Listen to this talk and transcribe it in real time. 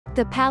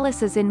The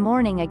palace is in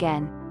mourning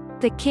again.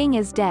 The king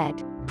is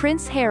dead.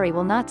 Prince Harry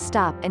will not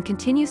stop and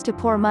continues to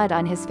pour mud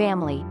on his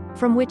family,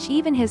 from which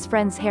even his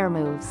friend's hair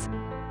moves.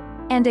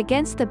 And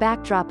against the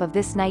backdrop of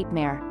this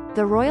nightmare,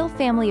 the royal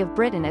family of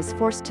Britain is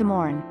forced to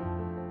mourn.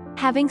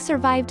 Having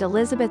survived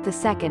Elizabeth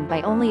II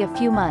by only a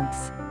few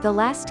months, the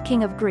last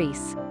king of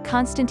Greece,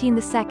 Constantine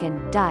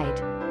II,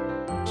 died.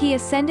 He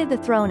ascended the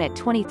throne at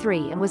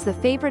 23 and was the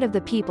favorite of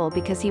the people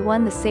because he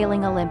won the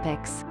sailing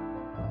Olympics.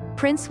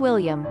 Prince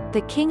William,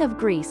 the King of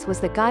Greece, was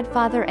the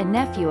godfather and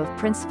nephew of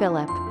Prince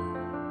Philip.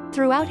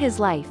 Throughout his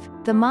life,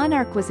 the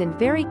monarch was in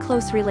very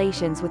close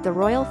relations with the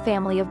royal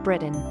family of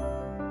Britain.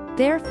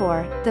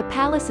 Therefore, the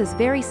palace is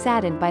very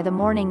saddened by the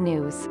mourning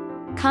news.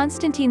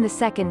 Constantine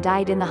II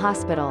died in the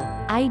hospital,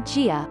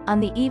 Aegea,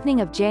 on the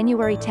evening of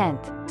January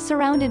 10,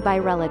 surrounded by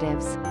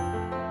relatives.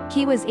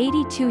 He was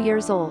 82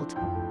 years old.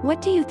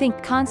 What do you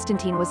think?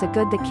 Constantine was a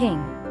good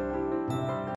king?